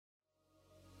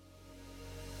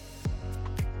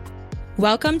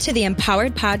Welcome to the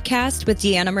Empowered Podcast with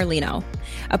Deanna Merlino,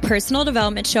 a personal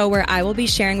development show where I will be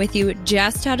sharing with you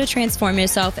just how to transform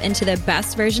yourself into the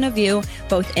best version of you,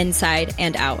 both inside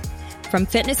and out. From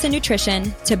fitness and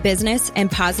nutrition to business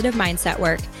and positive mindset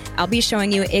work, I'll be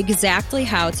showing you exactly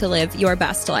how to live your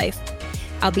best life.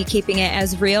 I'll be keeping it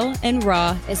as real and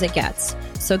raw as it gets.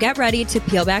 So get ready to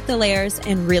peel back the layers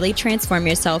and really transform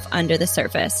yourself under the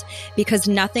surface, because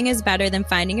nothing is better than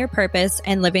finding your purpose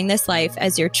and living this life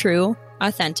as your true,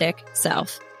 authentic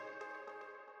self.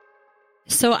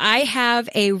 So I have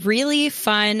a really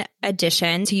fun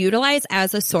addition to utilize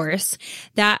as a source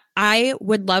that I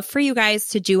would love for you guys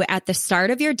to do at the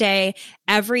start of your day,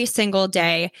 every single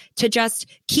day, to just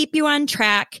keep you on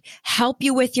track, help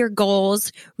you with your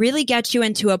goals, really get you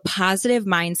into a positive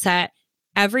mindset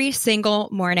every single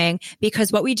morning,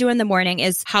 because what we do in the morning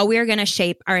is how we are going to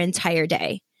shape our entire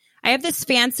day. I have this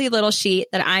fancy little sheet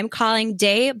that I'm calling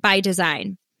Day by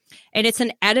Design, and it's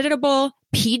an editable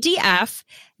PDF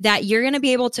that you're going to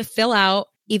be able to fill out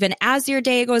even as your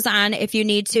day goes on if you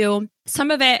need to. Some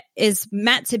of it is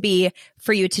meant to be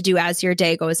for you to do as your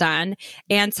day goes on.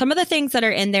 And some of the things that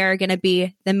are in there are going to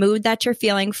be the mood that you're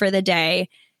feeling for the day,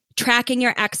 tracking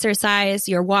your exercise,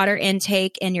 your water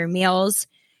intake, and your meals.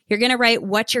 You're going to write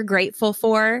what you're grateful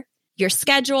for, your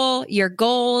schedule, your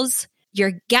goals,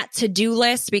 your get to-do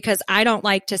list, because I don't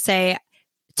like to say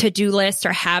to-do list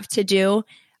or have to do,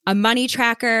 a money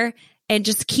tracker, and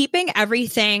just keeping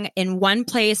everything in one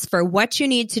place for what you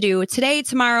need to do today,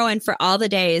 tomorrow, and for all the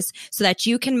days so that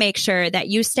you can make sure that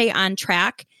you stay on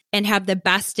track and have the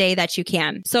best day that you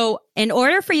can. So in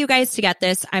order for you guys to get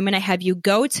this, I'm going to have you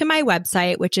go to my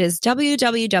website, which is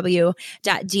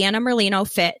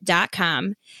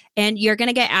www.deannamerlinofit.com. And you're going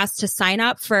to get asked to sign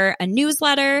up for a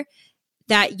newsletter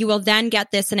that you will then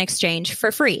get this in exchange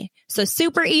for free. So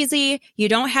super easy. You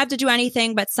don't have to do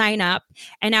anything but sign up.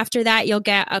 And after that, you'll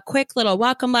get a quick little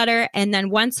welcome letter. And then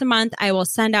once a month, I will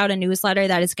send out a newsletter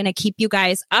that is going to keep you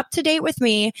guys up to date with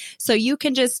me, so you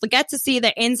can just get to see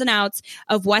the ins and outs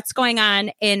of what's going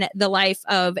on in the life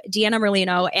of Deanna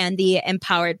Merlino and the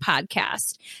Empowered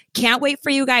Podcast. Can't wait for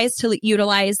you guys to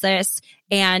utilize this,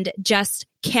 and just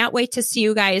can't wait to see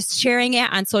you guys sharing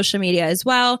it on social media as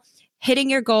well, hitting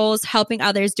your goals, helping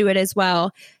others do it as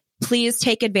well. Please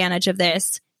take advantage of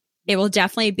this. It will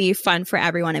definitely be fun for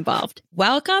everyone involved.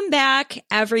 Welcome back,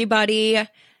 everybody.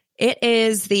 It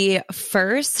is the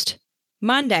first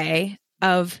Monday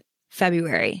of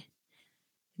February.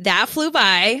 That flew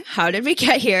by. How did we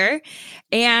get here?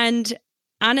 And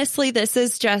honestly, this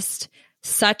is just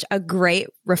such a great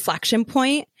reflection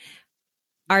point.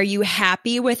 Are you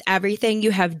happy with everything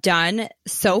you have done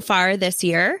so far this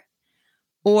year?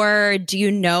 Or do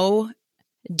you know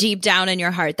deep down in your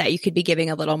heart that you could be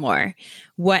giving a little more?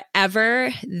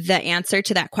 Whatever the answer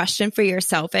to that question for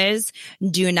yourself is,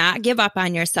 do not give up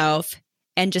on yourself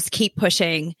and just keep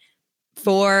pushing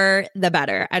for the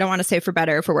better. I don't want to say for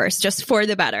better or for worse, just for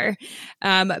the better.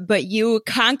 But you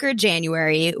conquered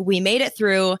January. We made it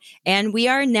through, and we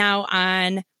are now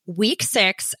on week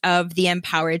 6 of the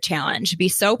Empowered Challenge. Be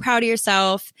so proud of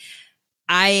yourself.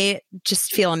 I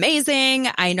just feel amazing.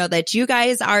 I know that you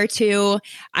guys are too.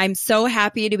 I'm so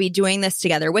happy to be doing this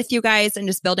together with you guys and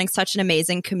just building such an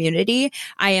amazing community.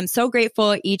 I am so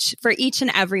grateful for each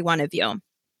and every one of you.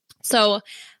 So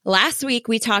last week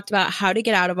we talked about how to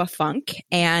get out of a funk.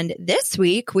 And this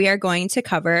week we are going to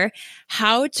cover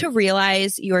how to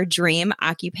realize your dream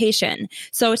occupation.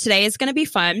 So today is going to be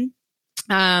fun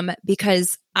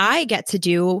because I get to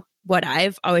do what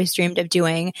I've always dreamed of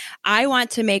doing. I want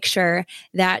to make sure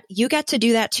that you get to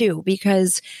do that too,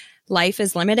 because life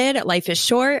is limited. Life is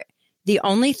short. The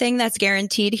only thing that's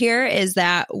guaranteed here is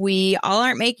that we all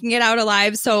aren't making it out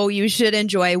alive. So you should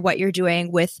enjoy what you're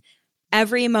doing with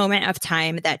every moment of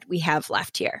time that we have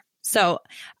left here. So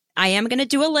I am going to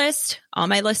do a list. All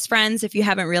my list friends, if you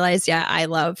haven't realized yet, I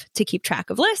love to keep track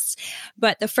of lists.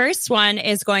 But the first one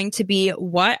is going to be,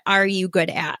 what are you good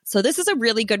at? So this is a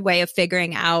really good way of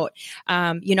figuring out,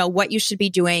 what you should be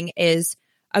doing. Is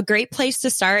a great place to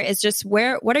start is just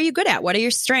what are you good at? What are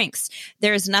your strengths?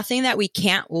 There's nothing that we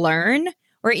can't learn,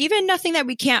 or even nothing that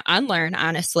we can't unlearn,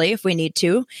 honestly, if we need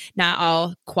to. Not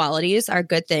all qualities are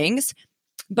good things.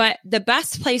 But the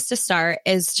best place to start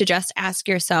is to just ask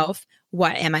yourself,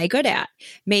 what am I good at?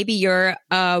 Maybe you're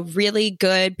a really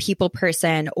good people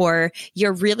person, or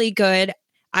you're really good.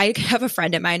 I have a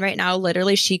friend of mine right now,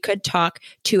 literally, she could talk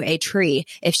to a tree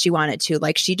if she wanted to.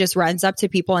 Like, she just runs up to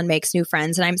people and makes new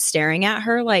friends. And I'm staring at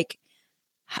her like,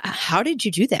 how did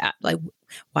you do that? Like,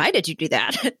 why did you do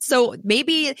that? So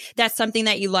maybe that's something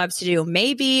that you love to do.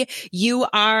 Maybe you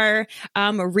are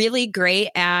really great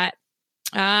at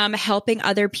helping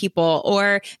other people,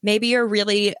 or maybe you're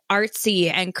really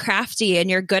artsy and crafty and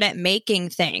you're good at making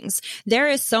things. There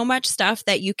is so much stuff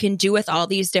that you can do with all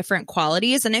these different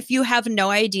qualities. And if you have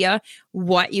no idea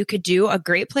what you could do, a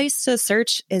great place to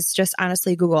search is just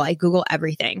honestly Google. I Google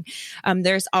everything.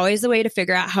 There's always a way to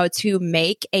figure out how to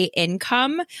make an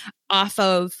income off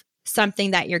of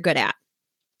something that you're good at.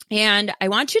 And I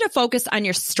want you to focus on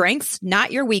your strengths,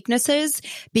 not your weaknesses,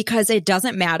 because it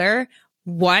doesn't matter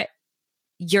what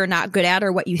you're not good at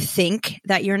or what you think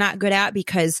that you're not good at,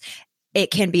 because it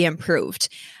can be improved.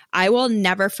 I will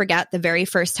never forget the very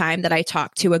first time that I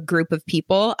talked to a group of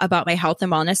people about my health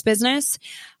and wellness business.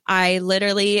 I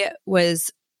literally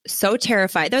was so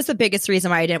terrified. That was the biggest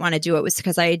reason why I didn't want to do it, was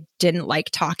because I didn't like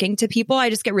talking to people. I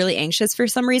just get really anxious for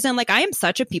some reason. Like, I am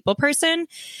such a people person.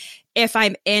 If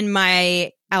I'm in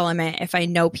my element, if I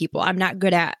know people, I'm not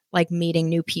good at like meeting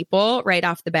new people right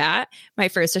off the bat. My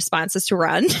first response is to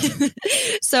run.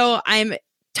 So I'm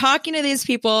talking to these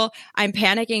people. I'm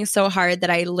panicking so hard that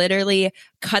I literally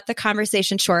cut the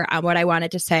conversation short on what I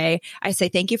wanted to say. I say,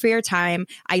 thank you for your time.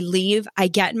 I leave. I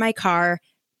get in my car.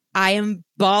 I am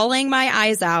bawling my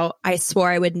eyes out. I swore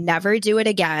I would never do it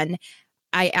again.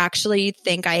 I actually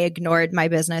think I ignored my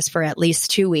business for at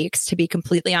least 2 weeks, to be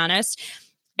completely honest.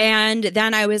 And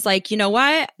then I was like, you know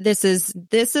what? This is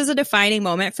a defining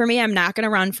moment for me. I'm not going to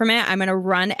run from it. I'm going to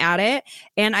run at it.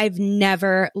 And I've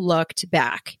never looked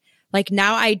back. Like,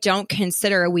 now I don't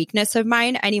consider a weakness of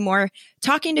mine anymore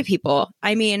talking to people.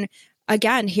 I mean,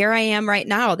 again, here I am right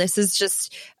now. This is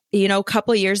just, a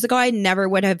couple of years ago, I never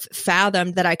would have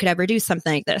fathomed that I could ever do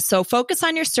something like this. So focus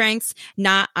on your strengths,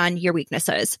 not on your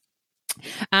weaknesses.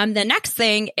 The next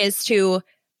thing is to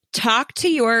talk to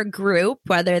your group,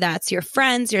 whether that's your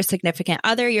friends, your significant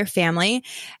other, your family,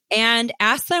 and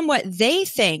ask them what they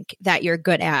think that you're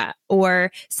good at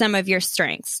or some of your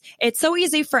strengths. It's so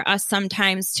easy for us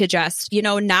sometimes to just,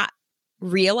 not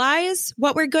realize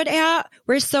what we're good at.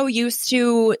 We're so used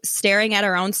to staring at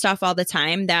our own stuff all the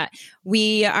time that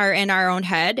we are in our own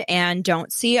head and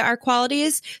don't see our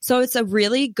qualities. So it's a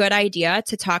really good idea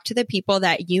to talk to the people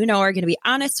that you know are going to be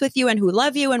honest with you and who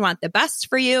love you and want the best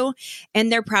for you.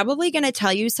 And they're probably going to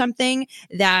tell you something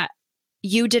that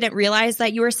you didn't realize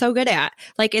that you were so good at.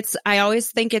 I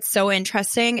always think it's so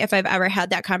interesting. If I've ever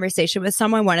had that conversation with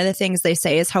someone, one of the things they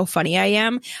say is how funny I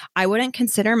am. I wouldn't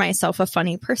consider myself a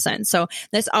funny person. So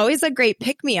that's always a great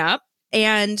pick me up.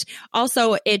 And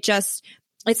also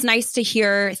it's nice to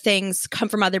hear things come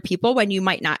from other people when you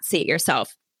might not see it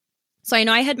yourself. So I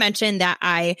know I had mentioned that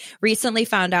I recently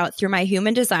found out through my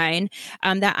human design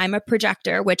that I'm a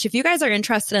projector, which if you guys are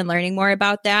interested in learning more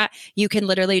about that, you can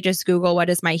literally just Google what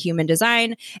is my human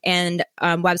design, and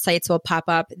websites will pop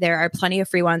up. There are plenty of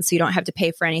free ones, so you don't have to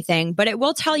pay for anything, but it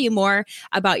will tell you more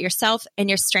about yourself and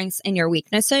your strengths and your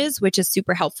weaknesses, which is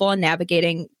super helpful in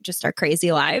navigating just our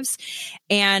crazy lives.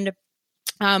 And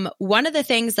one of the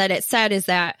things that it said is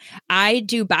that I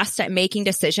do best at making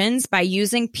decisions by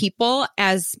using people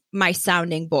as my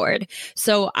sounding board.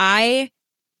 So I,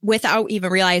 without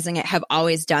even realizing it, have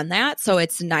always done that. So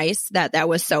it's nice that that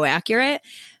was so accurate.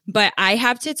 But I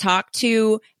have to talk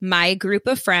to my group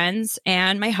of friends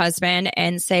and my husband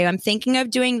and say, I'm thinking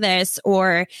of doing this,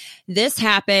 or this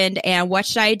happened, and what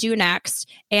should I do next?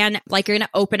 And you're going to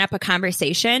open up a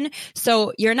conversation.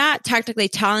 So you're not technically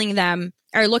telling them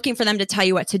or looking for them to tell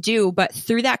you what to do, but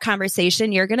through that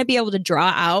conversation, you're going to be able to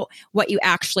draw out what you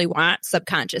actually want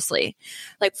subconsciously.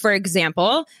 For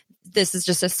example, this is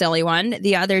just a silly one.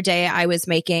 The other day I was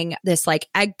making this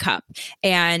egg cup,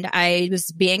 and I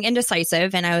was being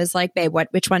indecisive, and I was like, babe,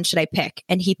 which one should I pick?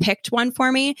 And he picked one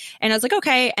for me, and I was like,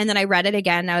 okay. And then I read it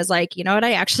again, and I was like, you know what?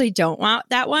 I actually don't want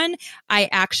that one. I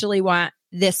actually want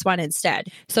this one instead.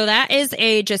 So that is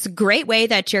a just great way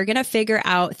that you're going to figure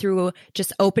out through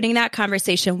just opening that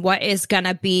conversation, what is going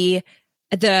to be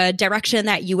the direction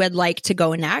that you would like to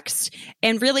go next,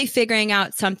 and really figuring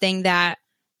out something that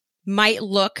might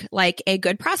look like a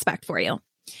good prospect for you.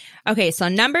 Okay, so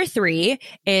number 3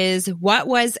 is, what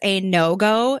was a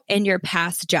no-go in your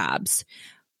past jobs?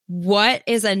 What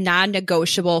is a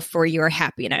non-negotiable for your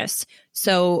happiness?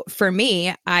 So for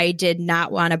me, I did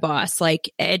not want a boss.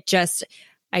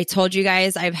 I told you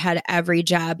guys I've had every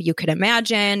job you could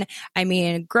imagine. I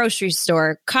mean, grocery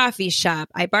store, coffee shop.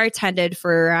 I bartended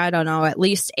for, at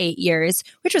least 8 years,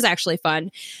 which was actually fun.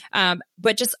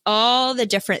 But just all the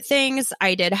different things.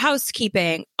 I did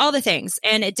housekeeping, all the things.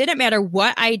 And it didn't matter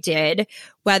what I did,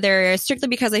 whether strictly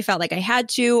because I felt like I had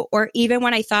to, or even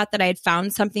when I thought that I had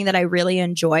found something that I really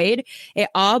enjoyed, it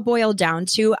all boiled down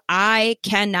to, I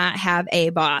cannot have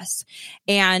a boss.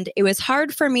 And it was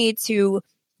hard for me to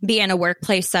be in a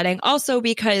workplace setting. Also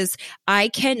because I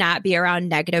cannot be around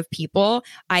negative people.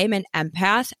 I am an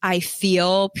empath. I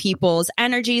feel people's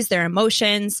energies, their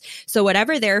emotions. So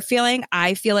whatever they're feeling,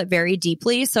 I feel it very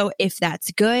deeply. So if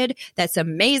that's good, that's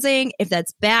amazing. If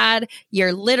that's bad,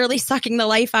 you're literally sucking the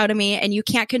life out of me, and you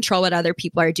can't control what other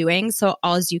people are doing. So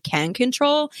all you can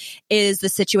control is the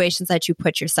situations that you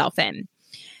put yourself in.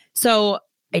 So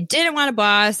I didn't want a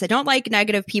boss. I don't like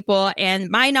negative people. And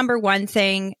my number one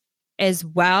thing as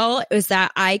well is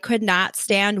that I could not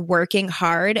stand working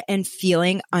hard and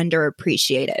feeling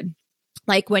underappreciated.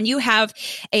 Like when you have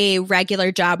a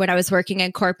regular job, when I was working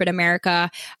in corporate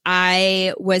America,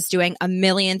 I was doing a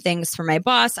million things for my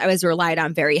boss. I was relied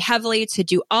on very heavily to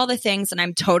do all the things, and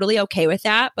I'm totally okay with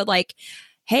that. But like,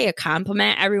 hey, a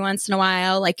compliment every once in a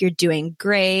while, like you're doing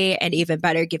great, and even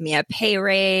better, give me a pay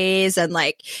raise. And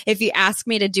like, if you ask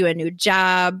me to do a new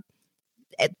job,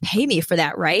 pay me for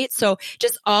that, right? So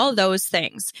just all those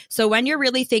things. So when you're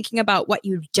really thinking about what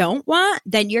you don't want,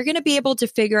 then you're going to be able to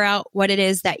figure out what it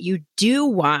is that you do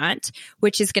want,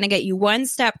 which is going to get you one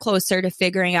step closer to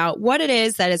figuring out what it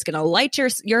is that is going to light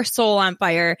your soul on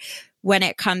fire when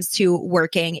it comes to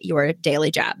working your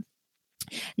daily job.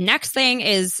 Next thing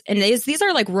is, and these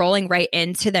are like rolling right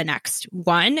into the next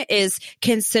one, is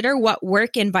consider what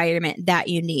work environment that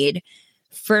you need.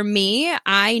 For me,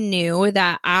 I knew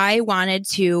that I wanted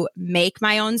to make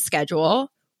my own schedule,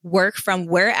 work from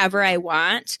wherever I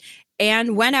want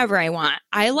and whenever I want.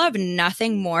 I love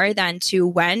nothing more than to,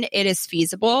 when it is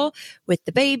feasible with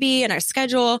the baby and our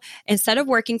schedule, instead of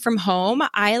working from home,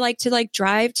 I like to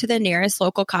drive to the nearest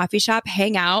local coffee shop,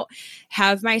 hang out,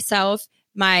 have myself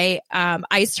my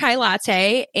iced chai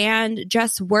latte, and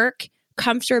just work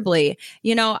comfortably.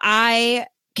 I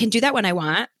can do that when I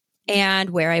want and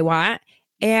where I want.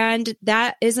 And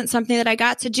that isn't something that I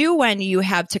got to do when you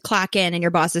have to clock in and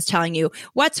your boss is telling you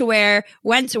what to wear,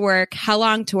 when to work, how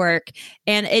long to work.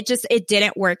 And it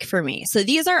didn't work for me. So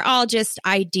these are all just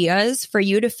ideas for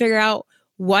you to figure out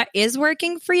what is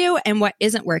working for you and what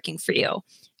isn't working for you.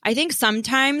 I think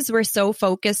sometimes we're so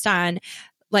focused on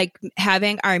like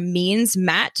having our means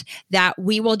met that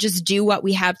we will just do what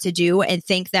we have to do and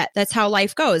think that that's how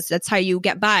life goes. That's how you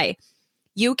get by.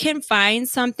 You can find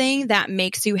something that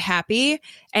makes you happy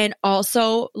and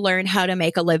also learn how to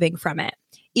make a living from it.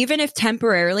 Even if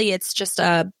temporarily it's just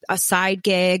a side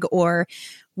gig or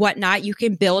whatnot, you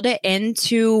can build it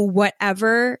into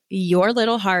whatever your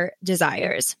little heart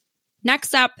desires.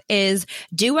 Next up is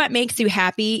do what makes you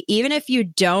happy, even if you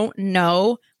don't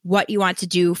know what you want to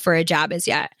do for a job as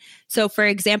yet. So for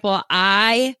example,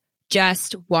 I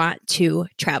just want to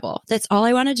travel. That's all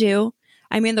I want to do.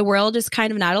 I mean, the world is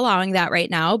kind of not allowing that right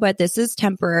now, but this is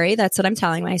temporary. That's what I'm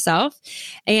telling myself.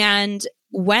 And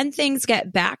when things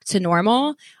get back to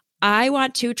normal, I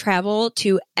want to travel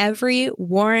to every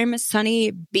warm,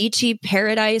 sunny, beachy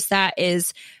paradise that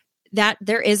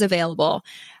there is available.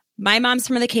 My mom's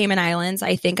from the Cayman Islands.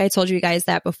 I think I told you guys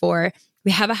that before. We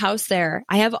have a house there.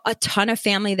 I have a ton of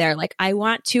family there. Like, I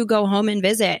want to go home and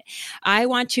visit. I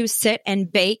want to sit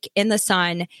and bake in the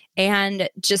sun and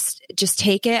just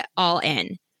take it all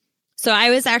in. So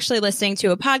I was actually listening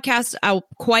to a podcast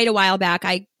quite a while back.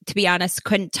 I, to be honest,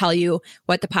 couldn't tell you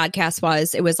what the podcast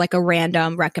was. It was like a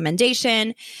random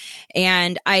recommendation.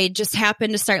 And I just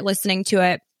happened to start listening to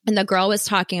it. And the girl was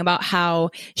talking about how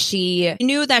she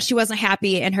knew that she wasn't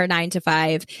happy in her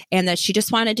 9-to-5 and that she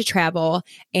just wanted to travel.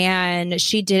 And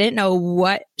she didn't know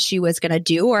what she was going to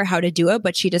do or how to do it,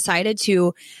 but she decided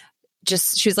to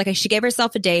she was like, she gave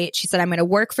herself a date. She said, I'm going to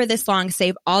work for this long,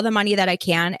 save all the money that I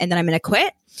can, and then I'm going to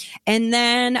quit. And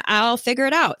then I'll figure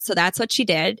it out. So that's what she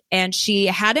did. And she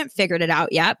hadn't figured it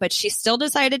out yet, but she still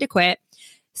decided to quit.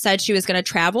 Said she was going to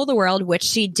travel the world, which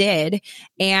she did.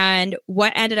 And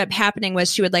what ended up happening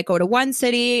was she would go to one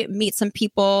city, meet some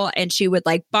people, and she would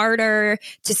barter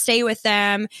to stay with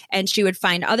them. And she would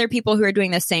find other people who are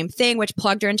doing the same thing, which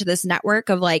plugged her into this network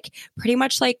of pretty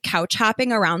much couch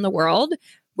hopping around the world,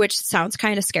 which sounds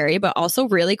kind of scary, but also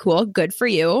really cool. Good for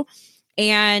you.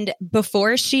 And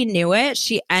before she knew it,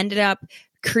 she ended up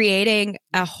creating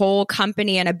a whole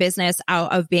company and a business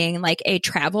out of being a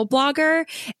travel blogger.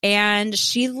 And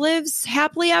she lives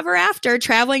happily ever after,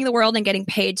 traveling the world and getting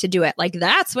paid to do it.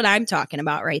 That's what I'm talking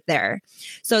about right there.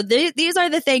 So these are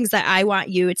the things that I want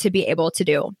you to be able to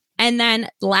do. And then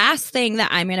last thing that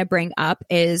I'm going to bring up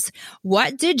is,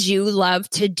 what did you love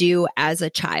to do as a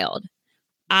child?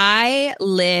 I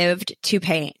lived to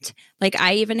paint.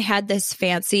 I even had this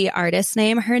fancy artist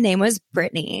name. Her name was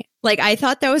Brittany. I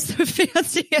thought that was the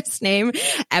fanciest name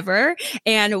ever.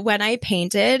 And when I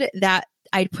painted that,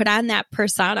 I'd put on that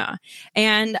persona.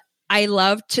 And I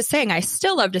love to sing. I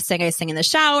still love to sing. I sing in the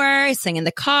shower. I sing in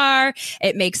the car.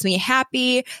 It makes me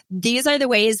happy. These are the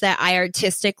ways that I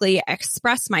artistically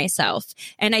express myself.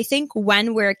 And I think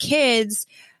when we're kids,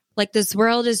 like this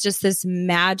world is just this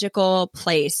magical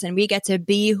place and we get to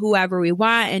be whoever we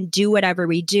want and do whatever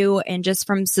we do. And just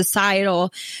from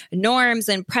societal norms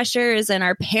and pressures and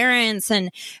our parents and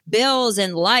bills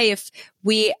and life,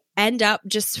 we end up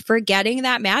just forgetting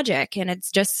that magic. And it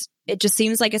just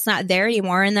seems like it's not there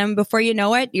anymore. And then before you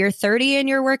know it, you're 30 and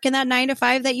you're working that 9 to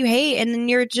 5 that you hate. And then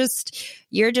you're just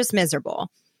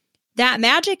miserable. That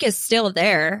magic is still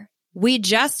there. We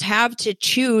just have to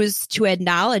choose to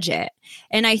acknowledge it.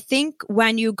 And I think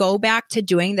when you go back to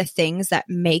doing the things that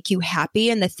make you happy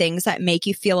and the things that make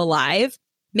you feel alive,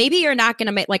 maybe you're not going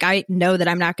to make, like, I know that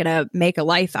I'm not going to make a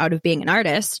life out of being an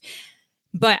artist,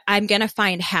 but I'm going to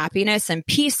find happiness and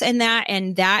peace in that.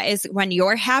 And that is when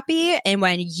you're happy and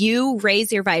when you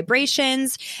raise your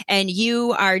vibrations and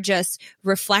you are just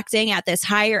reflecting at this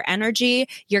higher energy,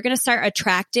 you're going to start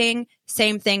attracting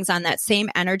same things on that same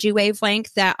energy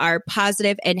wavelength that are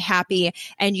positive and happy.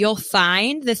 And you'll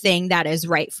find the thing that is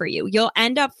right for you. You'll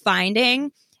end up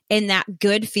finding in that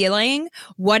good feeling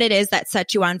what it is that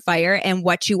sets you on fire and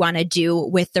what you want to do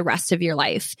with the rest of your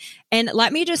life. And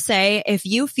let me just say, if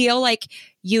you feel like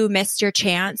you missed your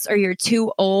chance or you're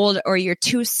too old or you're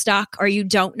too stuck or you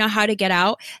don't know how to get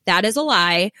out, that is a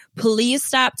lie. Please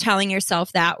stop telling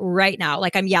yourself that right now.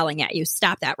 Like I'm yelling at you.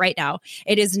 Stop that right now.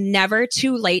 It is never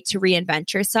too late to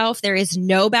reinvent yourself. There is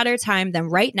no better time than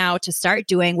right now to start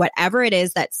doing whatever it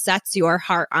is that sets your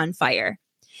heart on fire.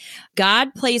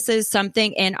 God places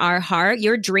something in our heart.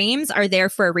 Your dreams are there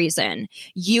for a reason.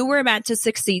 You were meant to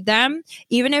succeed them,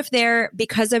 even if they're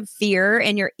because of fear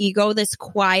and your ego, this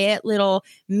quiet little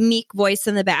meek voice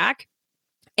in the back.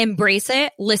 Embrace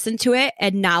it, listen to it,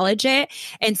 acknowledge it,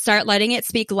 and start letting it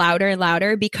speak louder and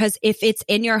louder, because if it's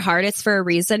in your heart, it's for a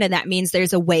reason, and that means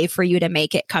there's a way for you to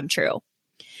make it come true.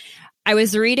 I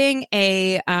was reading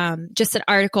just an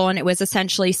article, and it was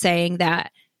essentially saying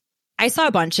that I saw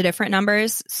a bunch of different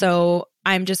numbers, so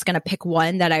I'm just going to pick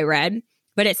one that I read.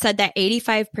 But it said that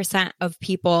 85% of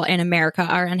people in America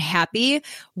are unhappy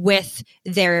with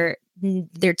their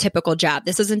typical job.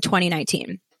 This is in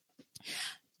 2019.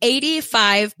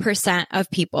 85% of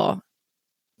people.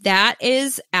 That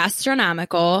is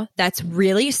astronomical. That's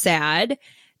really sad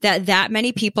that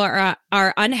many people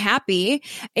are unhappy.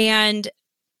 And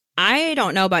I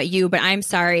don't know about you, but I'm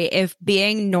sorry if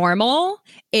being normal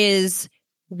is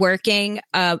working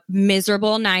a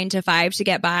miserable 9 to 5 to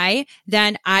get by,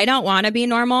 then I don't want to be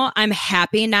normal. I'm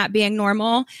happy not being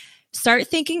normal. Start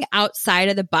thinking outside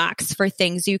of the box for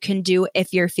things you can do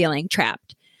if you're feeling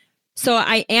trapped. So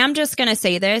I am just going to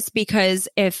say this because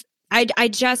if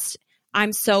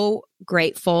I'm so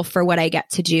grateful for what I get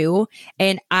to do,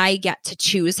 and I get to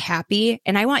choose happy,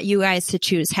 and I want you guys to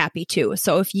choose happy too.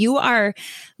 So if you are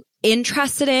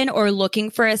interested in or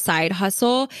looking for a side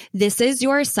hustle, this is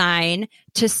your sign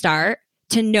to start,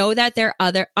 to know that there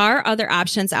are other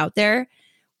options out there.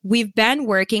 We've been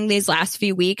working these last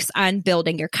few weeks on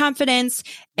building your confidence,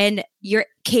 and you're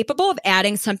capable of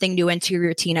adding something new into your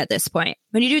routine at this point.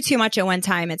 When you do too much at one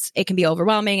time, it can be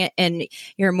overwhelming and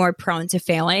you're more prone to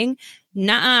failing.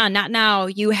 Nuh-uh, not now.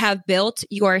 You have built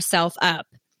yourself up.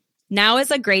 Now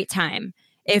is a great time.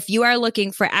 If you are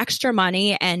looking for extra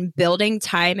money and building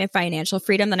time and financial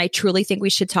freedom, then I truly think we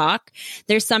should talk.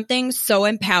 There's something so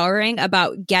empowering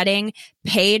about getting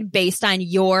paid based on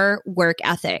your work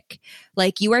ethic.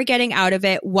 Like you are getting out of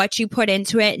it what you put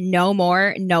into it, no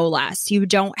more, no less. You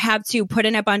don't have to put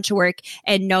in a bunch of work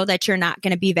and know that you're not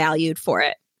going to be valued for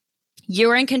it.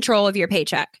 You're in control of your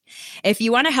paycheck. If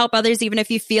you want to help others, even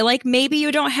if you feel like maybe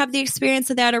you don't have the experience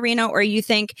in that arena, or you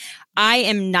think, I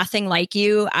am nothing like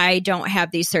you, I don't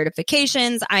have these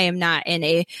certifications, I am not in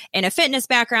a fitness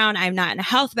background, I'm not in a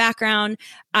health background,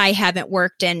 I haven't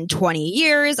worked in 20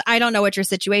 years, I don't know what your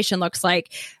situation looks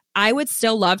like, I would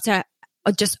still love to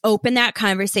just open that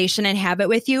conversation and have it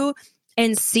with you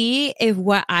and see if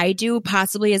what I do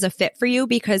possibly is a fit for you,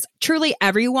 because truly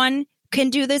everyone can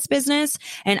do this business.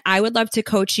 And I would love to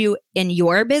coach you in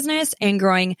your business and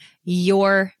growing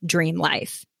your dream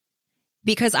life,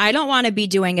 because I don't want to be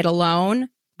doing it alone.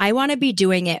 I want to be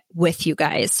doing it with you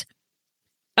guys.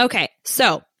 Okay.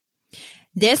 So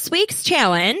this week's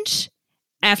challenge,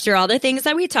 after all the things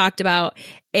that we talked about,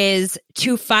 is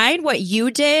to find what you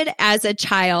did as a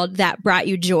child that brought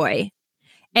you joy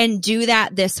and do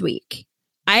that this week.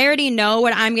 I already know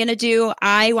what I'm going to do.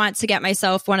 I want to get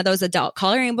myself one of those adult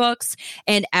coloring books.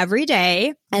 And every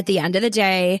day, at the end of the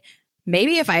day,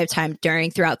 maybe if I have time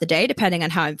throughout the day, depending on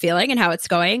how I'm feeling and how it's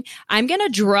going, I'm going to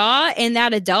draw in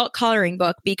that adult coloring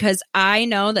book because I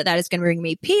know that is going to bring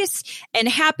me peace and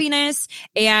happiness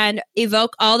and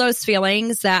evoke all those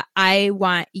feelings that I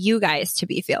want you guys to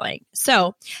be feeling.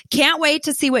 So can't wait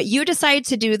to see what you decide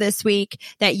to do this week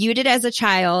that you did as a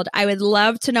child. I would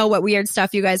love to know what weird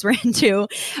stuff you guys were into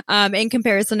in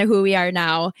comparison to who we are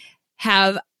now.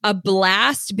 Have a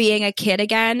blast being a kid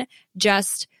again.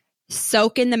 Just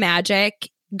soak in the magic,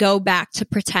 go back to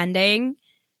pretending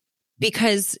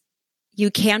because you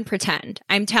can pretend.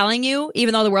 I'm telling you,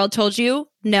 even though the world told you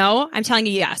no, I'm telling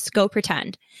you, yes, go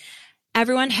pretend.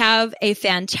 Everyone have a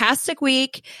fantastic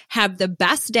week. Have the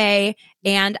best day.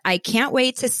 And I can't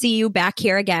wait to see you back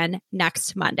here again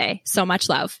next Monday. So much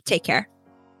love. Take care.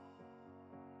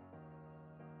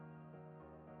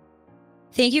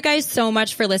 Thank you guys so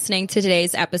much for listening to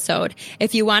today's episode.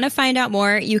 If you want to find out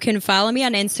more, you can follow me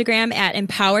on Instagram at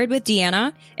Empowered with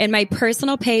Deanna and my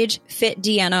personal page, Fit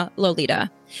Deanna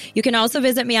Lolita. You can also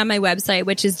visit me on my website,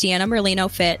 which is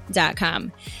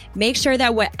deannamerlinofit.com. Make sure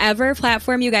that whatever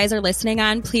platform you guys are listening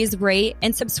on, please rate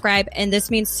and subscribe. And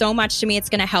this means so much to me. It's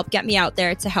going to help get me out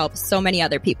there to help so many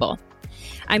other people.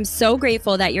 I'm so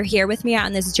grateful that you're here with me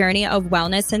on this journey of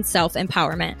wellness and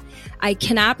self-empowerment. I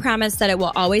cannot promise that it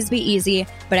will always be easy,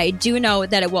 but I do know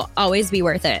that it will always be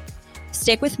worth it.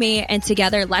 Stick with me, and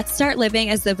together, let's start living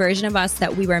as the version of us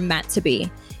that we were meant to be.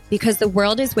 Because the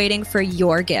world is waiting for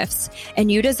your gifts,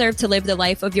 and you deserve to live the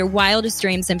life of your wildest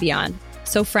dreams and beyond.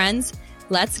 So friends,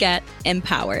 let's get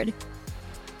empowered.